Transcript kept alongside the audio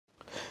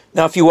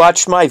Now, if you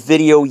watched my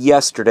video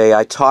yesterday,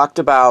 I talked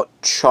about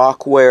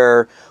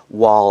chalkware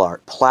wall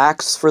art,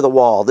 plaques for the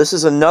wall. This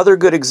is another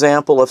good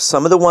example of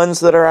some of the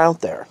ones that are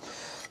out there.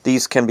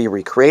 These can be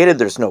recreated.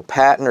 There's no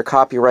patent or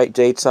copyright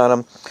dates on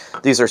them.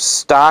 These are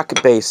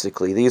stock,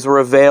 basically. These were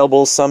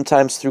available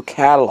sometimes through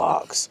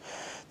catalogs.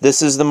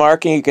 This is the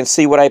marking. You can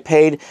see what I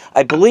paid.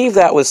 I believe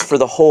that was for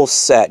the whole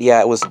set. Yeah,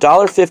 it was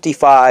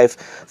 $1.55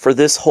 for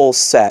this whole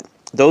set.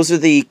 Those are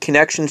the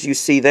connections you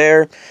see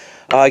there.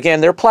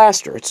 Again, they're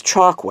plaster. It's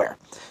chalkware.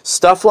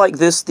 Stuff like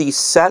this, these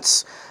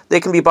sets, they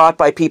can be bought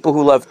by people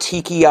who love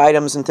tiki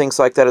items and things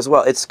like that as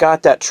well. It's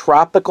got that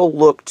tropical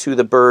look to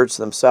the birds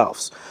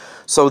themselves.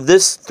 So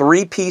this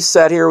three-piece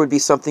set here would be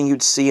something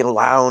you'd see in a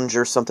lounge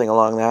or something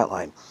along that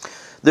line.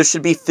 This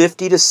should be $50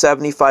 to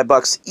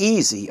 $75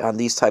 easy on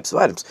these types of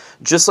items.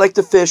 Just like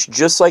the fish,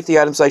 just like the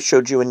items I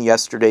showed you in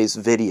yesterday's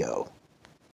video.